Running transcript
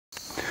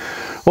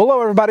Well,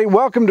 hello everybody,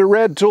 welcome to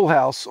Red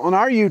Toolhouse. On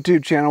our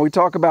YouTube channel, we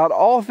talk about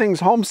all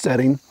things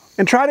homesteading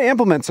and try to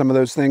implement some of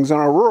those things on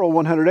our rural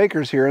 100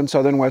 acres here in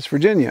southern West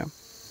Virginia.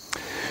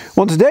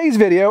 Well, in today's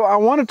video, I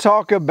want to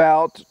talk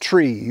about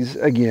trees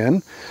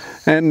again.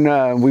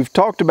 And we've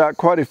talked about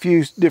quite a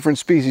few different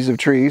species of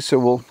trees, so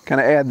we'll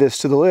kind of add this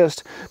to the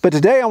list. But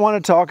today I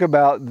want to talk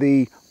about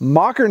the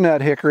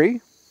Mockernut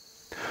hickory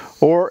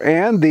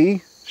and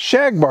the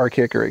Shagbark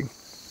hickory.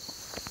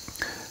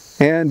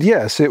 And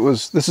yes,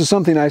 this is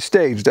something I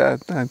staged. I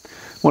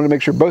wanted to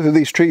make sure both of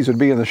these trees would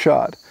be in the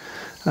shot.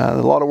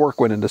 A lot of work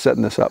went into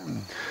setting this up.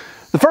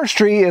 The first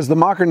tree is the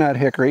Mockernut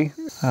hickory.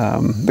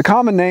 The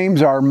common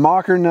names are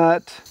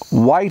Mockernut,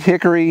 white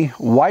hickory,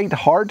 white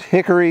heart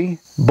hickory,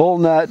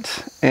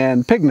 bullnut,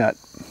 and pignut.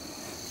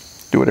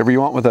 Do whatever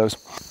you want with those.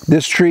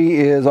 This tree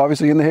is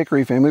obviously in the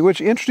hickory family,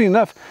 which, interesting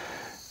enough,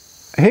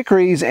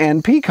 hickories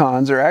and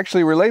pecans are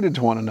actually related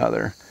to one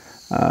another.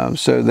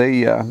 So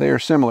they are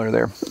similar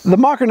there. The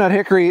Mockernut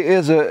hickory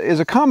is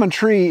a common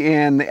tree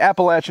in the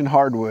Appalachian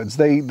hardwoods.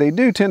 They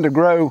do tend to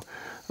grow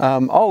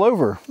all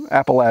over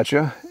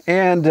Appalachia,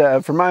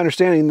 and from my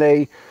understanding,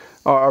 they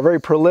are very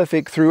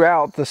prolific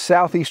throughout the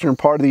southeastern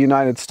part of the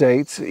United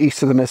States,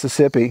 east of the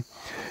Mississippi,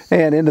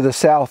 and into the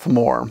south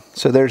more.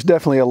 So there's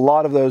definitely a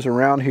lot of those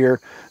around here.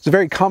 It's a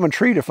very common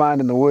tree to find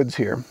in the woods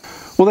here.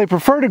 Well, they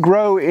prefer to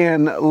grow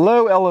in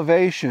low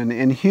elevation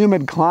in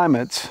humid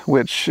climates,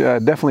 which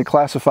definitely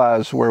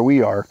classifies where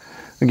we are.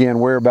 Again,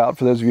 we're about,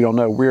 for those of you who don't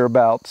know, we're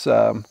about,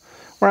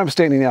 where I'm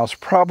standing now is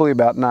probably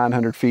about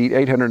 900 feet,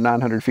 800,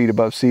 900 feet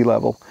above sea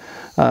level.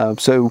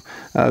 So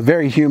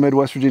very humid.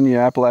 West Virginia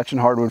Appalachian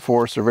hardwood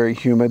forests are very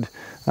humid,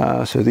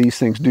 so these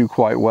things do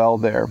quite well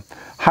there.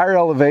 Higher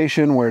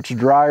elevation, where it's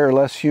drier,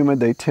 less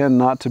humid, they tend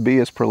not to be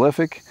as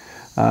prolific.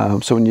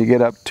 So when you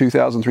get up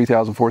 2,000,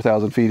 3,000,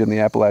 4,000 feet in the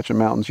Appalachian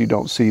Mountains, you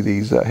don't see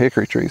these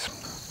hickory trees.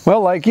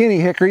 Well, like any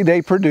hickory,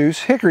 they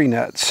produce hickory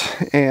nuts,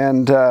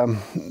 and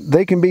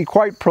they can be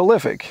quite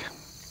prolific.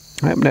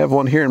 I happen to have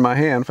one here in my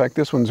hand. In fact,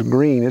 this one's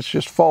green. It's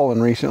just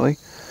fallen recently.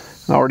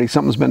 Already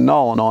something's been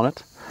gnawing on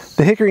it.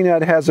 The hickory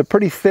nut has a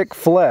pretty thick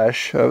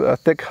flesh, a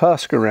thick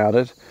husk around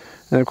it.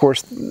 And of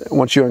course,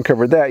 once you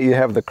uncover that, you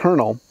have the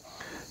kernel.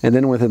 And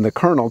then within the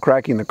kernel,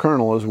 cracking the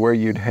kernel is where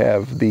you'd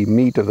have the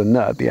meat of the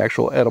nut, the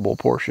actual edible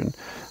portion.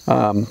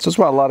 So that's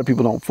why a lot of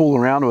people don't fool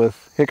around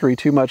with hickory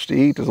too much to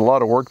eat. There's a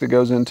lot of work that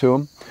goes into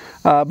them.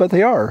 But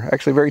they are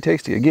actually very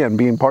tasty. Again,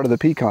 being part of the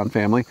pecan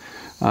family,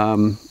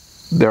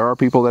 there are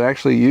people that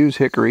actually use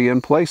hickory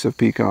in place of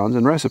pecans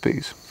in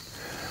recipes.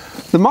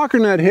 The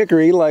Mockernut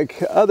hickory,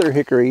 like other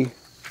hickory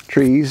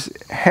trees,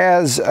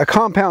 has a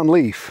compound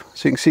leaf.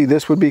 So you can see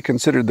this would be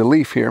considered the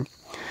leaf here.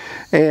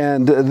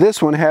 And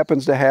this one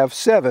happens to have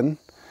seven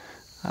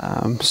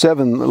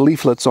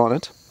leaflets on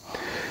it.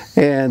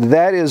 And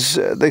that is,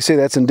 they say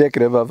that's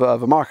indicative of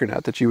a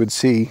Mockernut, that you would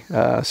see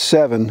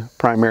 7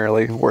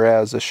 primarily,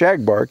 whereas a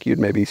Shagbark you'd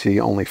maybe see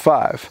only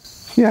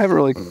 5. Yeah, I haven't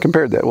really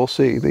compared that. We'll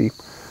see. The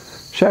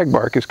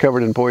Shagbark is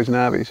covered in poison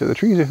ivy, so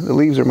the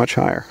leaves are much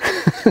higher.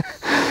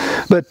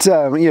 But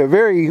you know,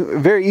 very,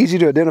 very easy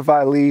to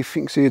identify leaf.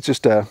 You can see it's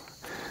just a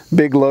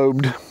big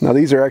lobed. Now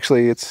these are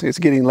actually, it's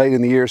getting late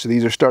in the year, so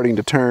these are starting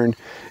to turn.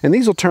 And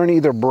these will turn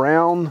either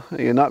brown,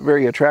 not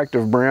very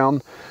attractive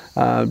brown.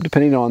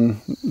 Depending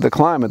on the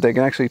climate, they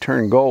can actually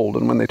turn gold.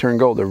 And when they turn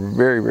gold, they're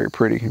very, very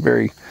pretty,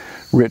 very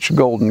rich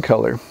golden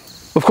color.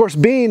 Of course,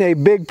 being a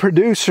big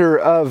producer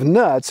of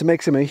nuts, it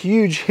makes them a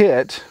huge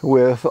hit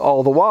with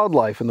all the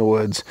wildlife in the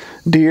woods.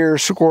 Deer,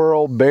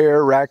 squirrel,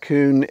 bear,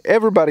 raccoon,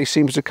 everybody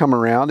seems to come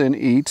around and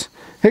eat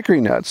hickory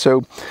nuts.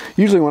 So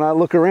usually when I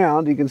look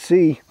around, you can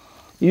see,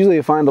 usually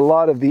I find a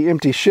lot of the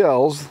empty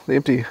shells, the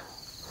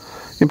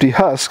empty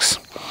husks,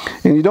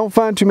 and you don't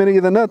find too many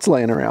of the nuts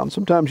laying around.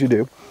 Sometimes you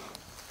do.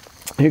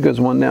 Here goes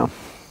one now.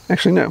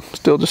 Actually, no,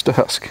 still just a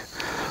husk.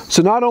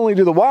 So not only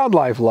do the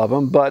wildlife love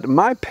them, but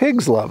my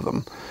pigs love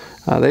them.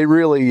 They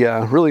really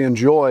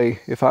enjoy,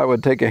 if I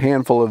would take a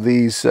handful of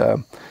these,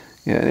 in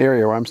an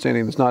area where I'm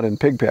standing that's not in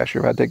pig pasture,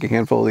 if I'd take a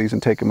handful of these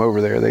and take them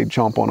over there, they'd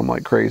chomp on them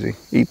like crazy,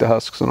 eat the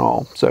husks and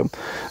all. So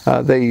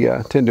they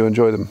tend to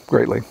enjoy them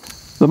greatly.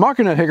 The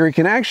Mockernut hickory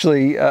can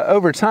actually,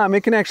 over time,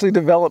 it can actually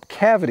develop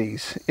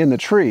cavities in the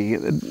tree.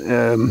 It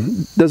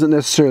doesn't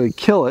necessarily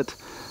kill it.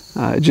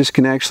 It just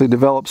can actually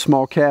develop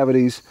small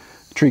cavities.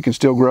 The tree can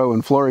still grow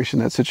and flourish in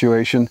that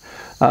situation,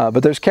 but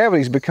those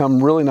cavities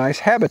become really nice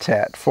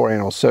habitat for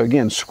animals. So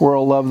again,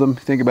 squirrel love them.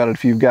 Think about it,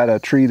 if you've got a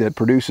tree that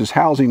produces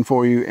housing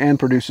for you and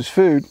produces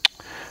food,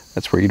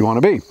 that's where you'd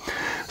want to be.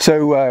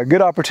 So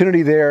good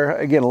opportunity there.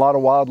 Again, a lot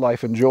of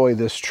wildlife enjoy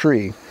this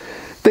tree.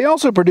 They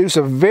also produce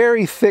a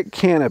very thick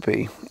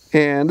canopy,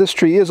 and this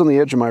tree is on the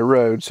edge of my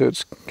road, so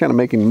it's kind of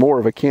making more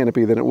of a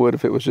canopy than it would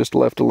if it was just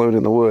left alone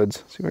in the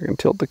woods. See if I can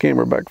tilt the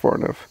camera back far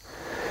enough.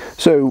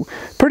 So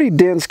pretty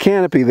dense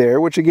canopy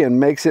there, which again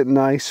makes it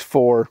nice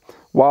for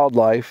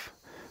wildlife,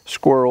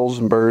 squirrels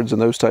and birds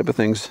and those type of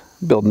things,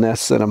 build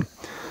nests in them.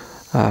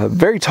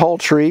 Very tall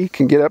tree,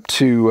 can get up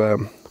to I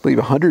believe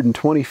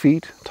 120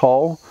 feet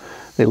tall.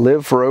 They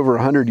live for over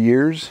 100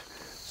 years.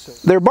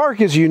 Their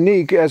bark is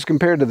unique as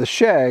compared to the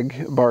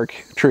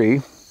shagbark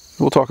tree.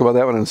 We'll talk about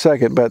that one in a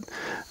second, but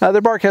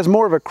their bark has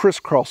more of a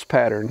crisscross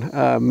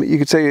pattern. You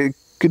could say it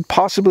could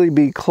possibly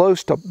be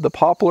close to the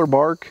poplar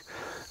bark,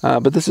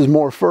 but this is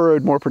more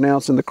furrowed, more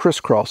pronounced, and the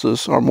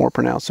crisscrosses are more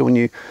pronounced. So when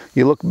you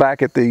look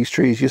back at these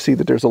trees, you see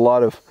that there's a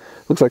lot of,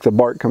 looks like the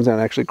bark comes down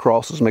and actually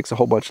crosses, makes a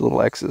whole bunch of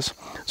little X's.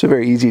 So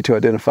very easy to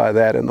identify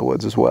that in the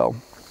woods as well.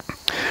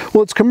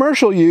 Well, its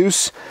commercial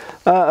use,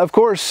 of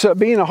course,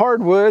 being a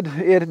hardwood,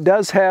 it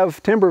does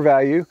have timber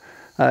value.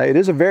 It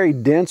is a very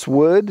dense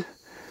wood,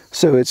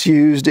 so it's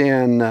used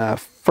in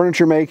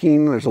furniture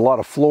making. There's a lot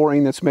of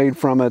flooring that's made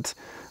from it.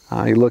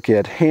 You look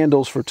at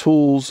handles for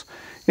tools,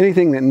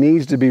 anything that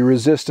needs to be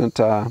resistant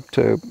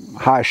to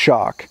high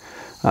shock.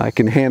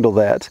 Can handle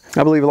that.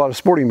 I believe a lot of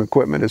sporting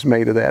equipment is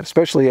made of that,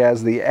 especially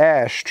as the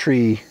ash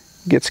tree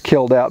gets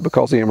killed out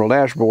because of the emerald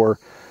ash borer.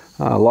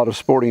 A lot of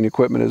sporting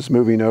equipment is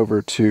moving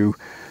over to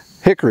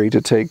hickory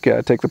to take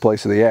the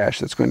place of the ash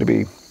that's going to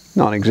be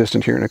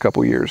non-existent here in a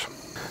couple years.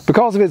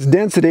 Because of its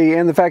density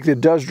and the fact that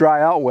it does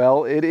dry out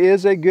well, it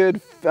is a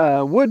good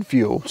wood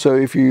fuel. So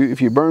if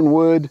you burn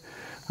wood,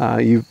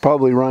 you've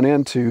probably run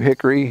into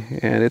hickory,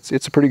 and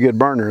it's a pretty good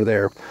burner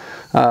there.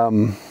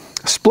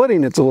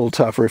 Splitting, it's a little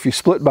tougher if you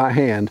split by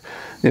hand.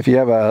 If you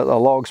have a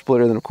log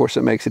splitter, then of course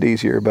it makes it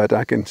easier, but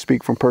I can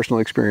speak from personal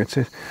experience.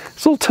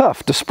 It's a little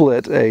tough to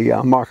split a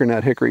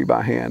Mockernut hickory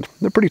by hand.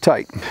 They're pretty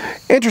tight.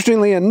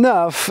 Interestingly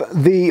enough,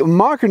 the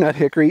Mockernut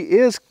hickory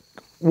is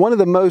one of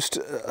the most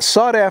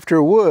sought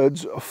after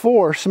woods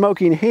for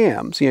smoking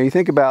hams. You know, you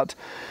think about,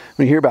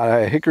 when you hear about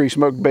a hickory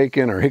smoked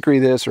bacon or hickory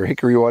this or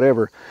hickory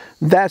whatever,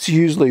 that's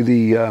usually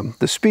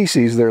the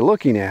species they're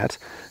looking at.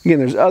 Again,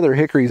 there's other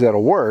hickories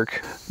that'll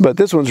work, but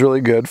this one's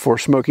really good for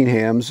smoking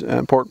hams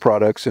and pork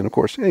products, and of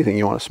course anything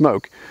you want to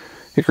smoke.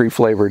 Hickory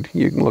flavored,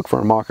 you can look for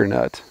a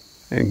Mockernut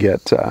and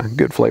get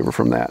good flavor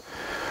from that.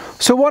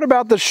 So what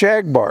about the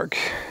shagbark?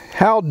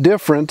 How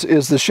different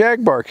is the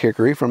shagbark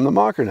hickory from the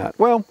Mockernut?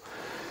 Well,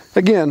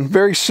 again,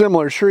 very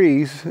similar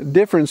trees,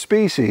 different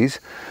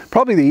species.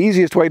 Probably the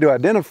easiest way to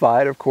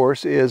identify it, of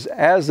course, is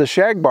as the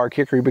shagbark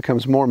hickory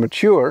becomes more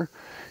mature,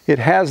 it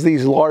has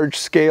these large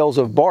scales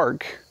of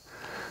bark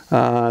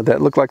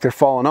that look like they're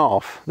falling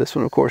off. This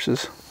one, of course,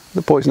 is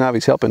the poison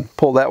ivy's helping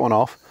pull that one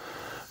off.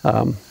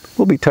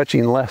 We'll be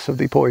touching less of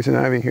the poison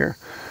ivy here.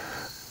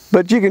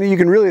 But you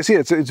can really see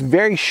it. It's a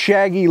very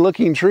shaggy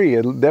looking tree.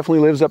 It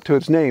definitely lives up to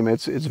its name.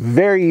 It's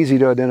very easy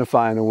to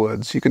identify in the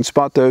woods. You can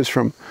spot those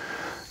from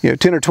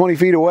 10 or 20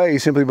 feet away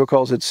simply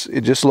because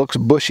it just looks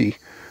bushy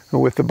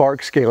with the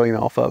bark scaling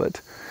off of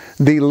it.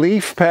 The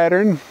leaf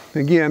pattern,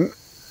 again,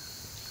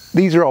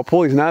 these are all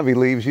poison ivy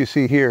leaves you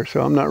see here, so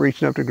I'm not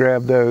reaching up to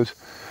grab those.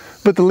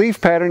 But the leaf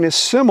pattern is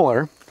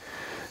similar,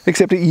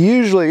 except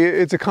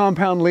it's a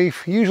compound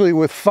leaf, usually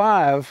with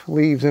 5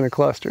 leaves in a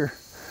cluster.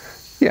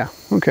 Yeah,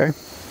 okay.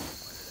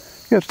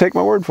 You have to take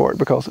my word for it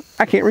because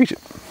I can't reach it.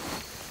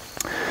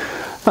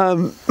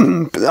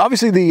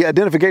 Obviously the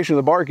identification of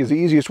the bark is the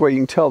easiest way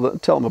you can tell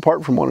them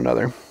apart from one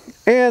another.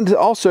 And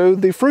also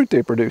the fruit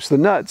they produce, the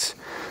nuts.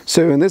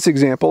 So in this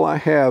example I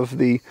have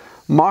the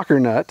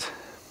Mockernut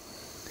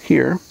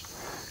here,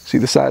 see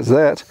the size of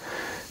that,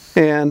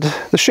 and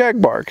the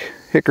shagbark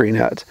hickory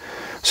nut.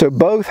 So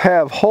both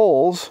have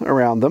holes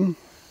around them.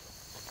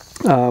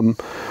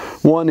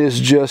 One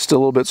is just a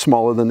little bit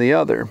smaller than the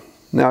other.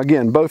 Now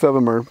again, both of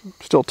them are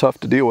still tough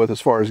to deal with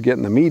as far as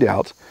getting the meat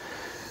out,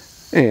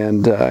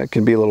 and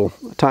can be a little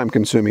time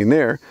consuming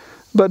there,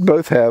 but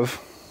both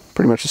have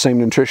pretty much the same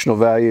nutritional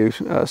value,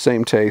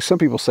 same taste. Some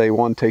people say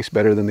one tastes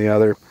better than the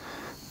other.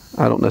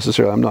 I don't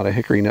necessarily, I'm not a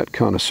hickory nut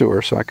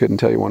connoisseur, so I couldn't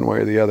tell you one way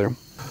or the other.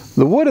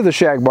 The wood of the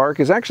shagbark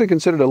is actually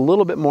considered a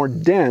little bit more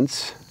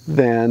dense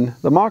than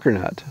the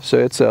Mockernut, so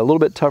it's a little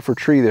bit tougher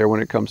tree there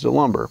when it comes to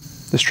lumber.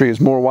 This tree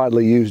is more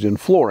widely used in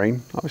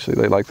flooring. Obviously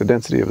they like the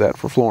density of that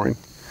for flooring.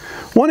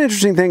 One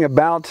interesting thing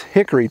about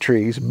hickory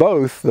trees,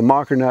 both the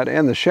Mockernut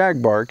and the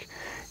shagbark,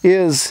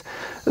 is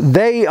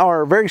they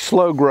are very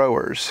slow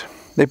growers.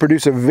 They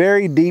produce a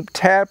very deep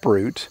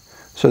taproot,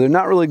 so they're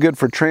not really good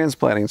for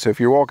transplanting. So if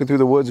you're walking through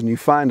the woods and you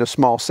find a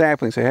small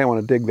sapling and say, hey, I want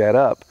to dig that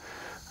up,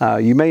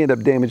 you may end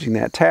up damaging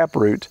that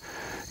taproot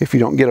if you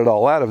don't get it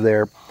all out of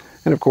there,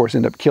 and of course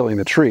end up killing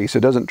the tree. So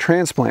it doesn't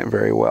transplant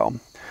very well.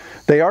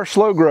 They are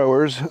slow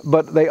growers,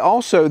 but they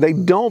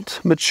don't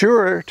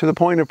mature to the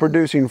point of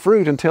producing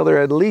fruit until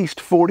they're at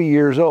least 40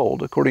 years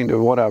old, according to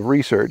what I've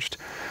researched.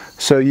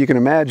 So you can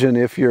imagine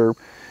if you're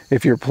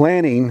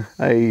planting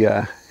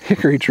a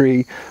hickory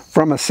tree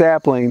from a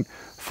sapling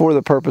for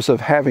the purpose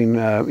of having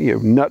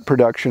nut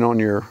production on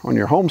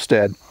your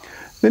homestead,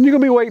 then you're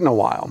going to be waiting a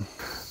while.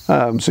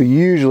 So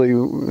usually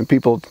when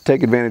people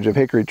take advantage of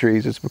hickory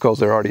trees, it's because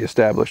they're already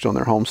established on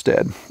their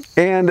homestead.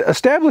 And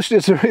established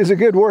is a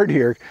good word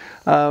here.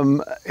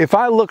 If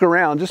I look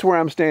around, just where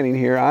I'm standing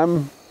here,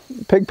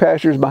 pig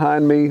pastures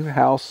behind me,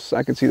 house,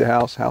 I can see the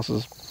house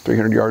is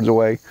 300 yards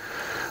away.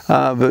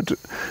 But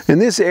in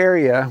this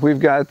area, we've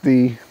got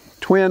the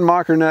twin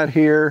Mockernut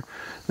here.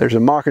 There's a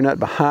Mockernut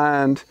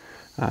behind,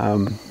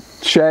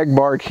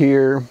 shagbark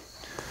here.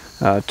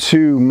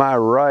 To my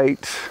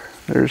right,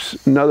 there's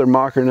another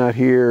mockernut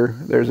here.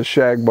 There's a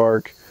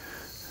shagbark.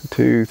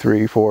 2,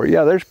 3, 4.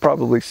 Yeah, there's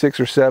probably 6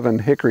 or 7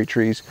 hickory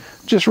trees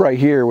just right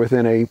here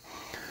within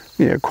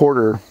a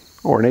quarter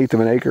or an eighth of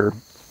an acre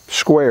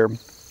square.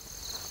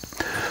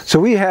 So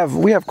we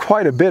have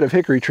quite a bit of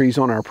hickory trees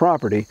on our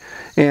property,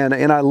 and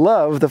I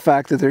love the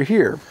fact that they're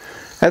here.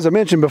 As I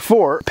mentioned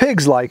before,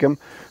 pigs like them,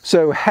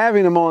 so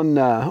having them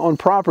on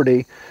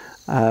property,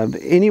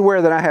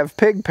 anywhere that I have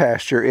pig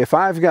pasture, if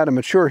I've got a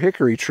mature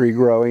hickory tree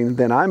growing,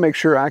 then I make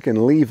sure I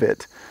can leave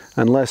it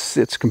unless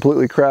it's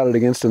completely crowded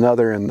against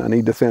another and I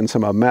need to thin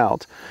some of them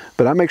out.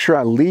 But I make sure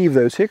I leave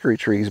those hickory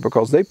trees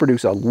because they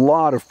produce a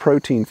lot of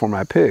protein for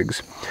my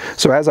pigs.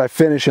 So as I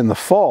finish in the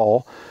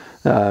fall,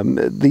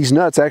 these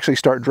nuts actually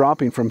start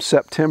dropping from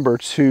September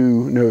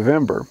to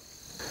November.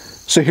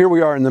 So here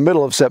we are in the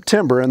middle of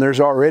September and there's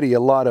already a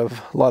lot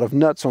of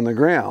nuts on the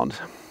ground.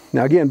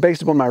 Now again,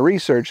 based upon my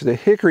research, the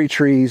hickory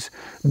trees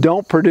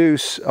don't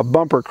produce a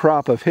bumper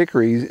crop of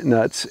hickory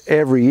nuts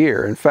every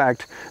year. In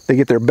fact, they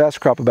get their best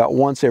crop about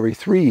once every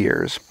 3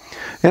 years.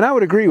 And I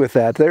would agree with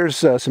that. There's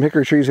some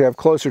hickory trees we have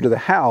closer to the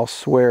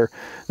house where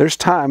there's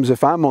times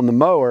if I'm on the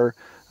mower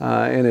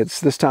and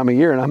it's this time of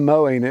year and I'm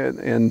mowing it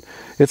and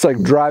it's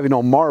like driving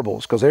on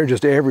marbles because they're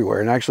just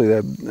everywhere, and actually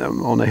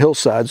on the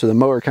hillside, so the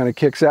mower kind of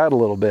kicks out a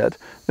little bit.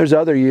 There's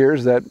other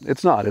years that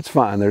it's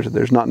fine.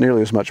 There's not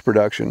nearly as much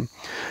production.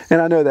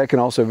 And I know that can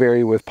also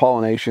vary with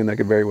pollination, that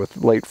could vary with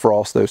late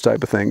frost, those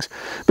type of things.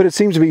 But it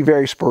seems to be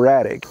very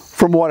sporadic.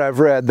 From what I've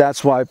read,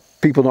 that's why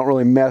people don't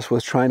really mess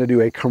with trying to do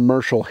a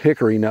commercial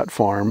hickory nut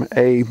farm.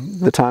 A,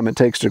 the time it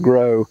takes to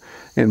grow,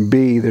 and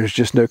B, there's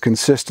just no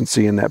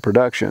consistency in that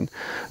production.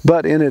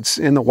 But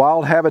in the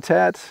wild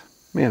habitat,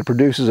 man, it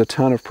produces a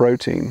ton of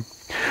protein.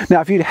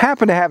 Now, if you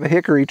happen to have a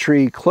hickory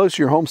tree close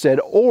to your homestead,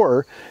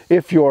 or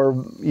if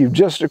you've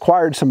just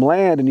acquired some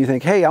land and you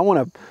think, hey, I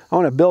want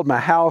to build my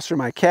house or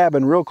my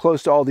cabin real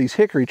close to all these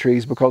hickory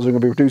trees because they're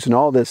going to be producing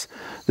all this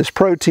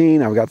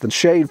protein, I've got the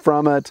shade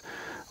from it,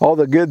 all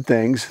the good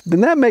things,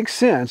 then that makes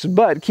sense.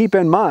 But keep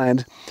in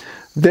mind,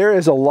 there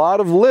is a lot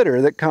of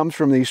litter that comes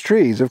from these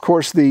trees. Of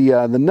course,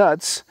 the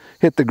nuts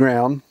hit the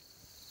ground.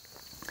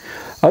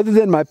 Other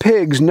than my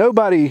pigs, none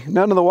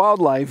of the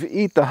wildlife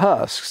eat the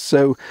husks.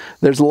 So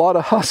there's a lot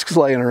of husks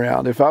laying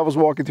around. If I was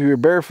walking through here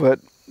barefoot,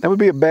 that would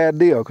be a bad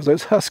deal because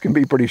those husks can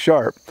be pretty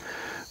sharp.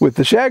 With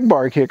the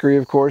shagbark hickory,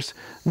 of course,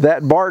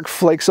 that bark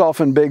flakes off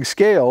in big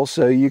scales,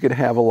 so you could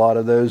have a lot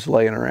of those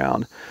laying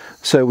around.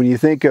 So when you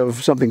think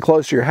of something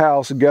close to your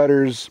house,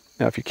 gutters,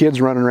 if your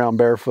kid's running around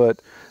barefoot,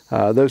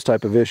 those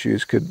type of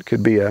issues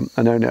could be a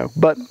no-no.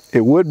 But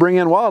it would bring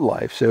in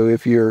wildlife. So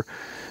if you're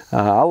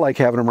I like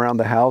having them around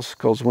the house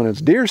because when it's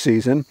deer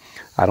season,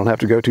 I don't have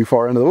to go too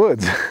far into the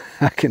woods.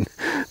 I can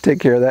take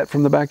care of that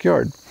from the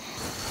backyard.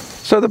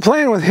 So the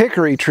plan with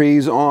hickory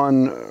trees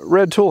on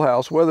red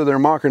toolhouse, whether they're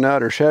mockernut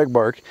or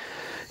shagbark,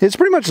 is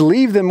pretty much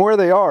leave them where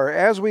they are.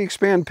 As we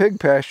expand pig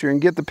pasture and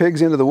get the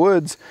pigs into the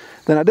woods,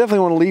 then I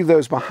definitely want to leave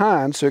those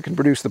behind so it can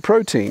produce the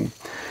protein.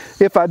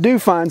 If I do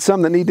find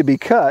some that need to be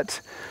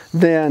cut,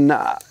 then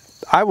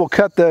I will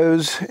cut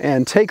those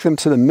and take them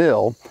to the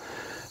mill.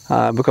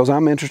 Because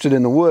I'm interested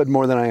in the wood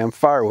more than I am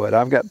firewood.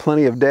 I've got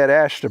plenty of dead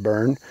ash to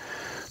burn,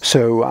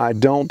 so I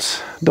don't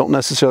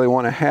necessarily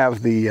want to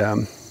have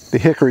the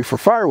hickory for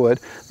firewood.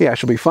 The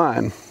ash will be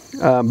fine,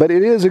 but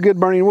it is a good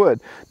burning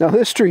wood. Now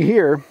this tree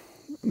here,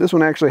 this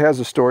one actually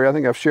has a story. I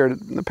think I've shared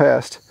it in the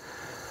past.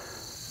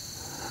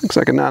 Looks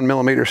like a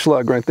 9mm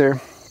slug right there.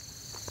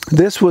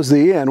 This was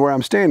the end, where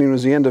I'm standing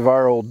was the end of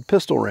our old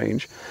pistol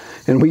range,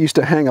 and we used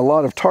to hang a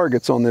lot of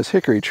targets on this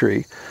hickory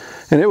tree.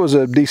 And it was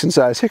a decent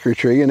sized hickory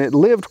tree, and it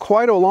lived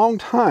quite a long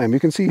time. You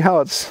can see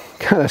how it's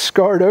kind of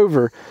scarred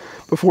over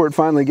before it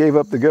finally gave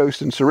up the ghost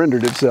and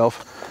surrendered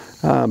itself.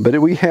 But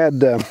we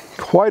had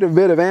quite a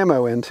bit of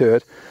ammo into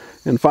it.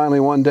 And finally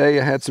one day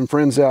I had some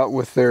friends out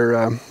with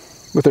their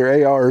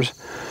ARs,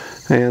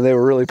 and they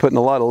were really putting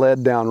a lot of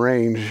lead down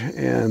range,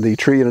 and the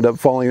tree ended up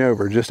falling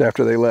over just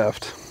after they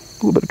left. A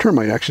little bit of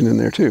termite action in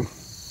there too.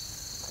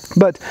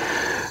 But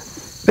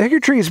the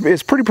hickory tree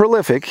is pretty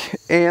prolific,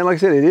 and like I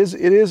said, it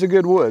is a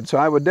good wood, so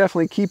I would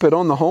definitely keep it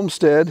on the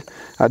homestead.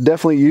 I'd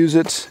definitely use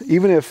it,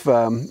 even if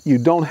you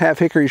don't have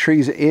hickory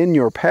trees in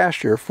your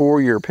pasture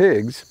for your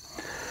pigs,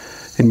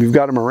 and you've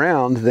got them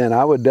around, then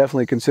I would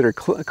definitely consider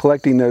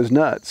collecting those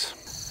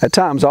nuts. At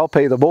times, I'll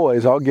pay the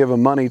boys, I'll give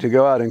them money to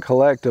go out and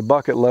collect a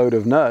bucket load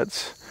of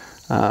nuts,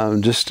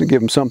 just to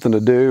give them something to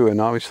do, and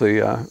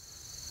obviously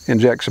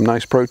inject some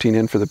nice protein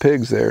in for the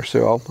pigs there.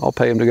 So I'll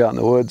pay them to go out in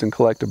the woods and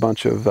collect a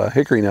bunch of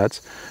hickory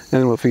nuts, and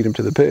then we'll feed them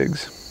to the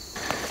pigs.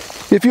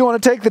 If you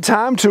want to take the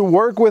time to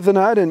work with the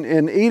nut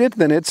and eat it,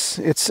 then it's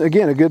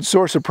again a good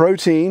source of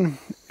protein,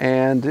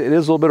 and it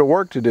is a little bit of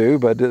work to do,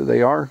 but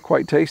they are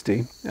quite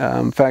tasty.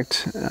 In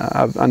fact,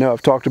 I know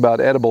I've talked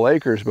about Edible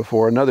Acres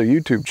before, another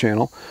YouTube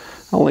channel.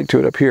 I'll link to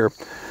it up here.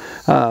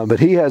 But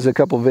he has a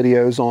couple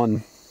videos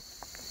on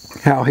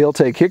how he'll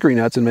take hickory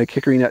nuts and make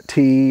hickory nut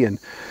tea and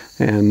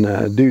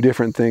do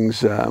different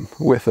things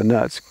with the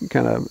nuts.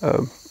 Kind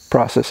of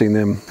processing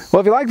them.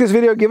 Well, if you like this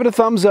video, give it a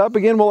thumbs up.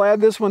 Again, we'll add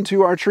this one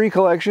to our tree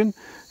collection,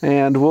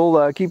 and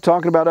we'll keep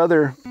talking about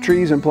other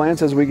trees and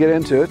plants as we get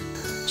into it.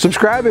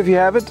 Subscribe if you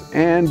haven't,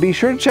 and be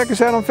sure to check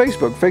us out on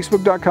Facebook,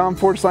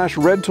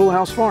 facebook.com/Red Tool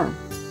House Farm.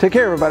 Take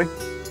care,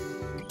 everybody.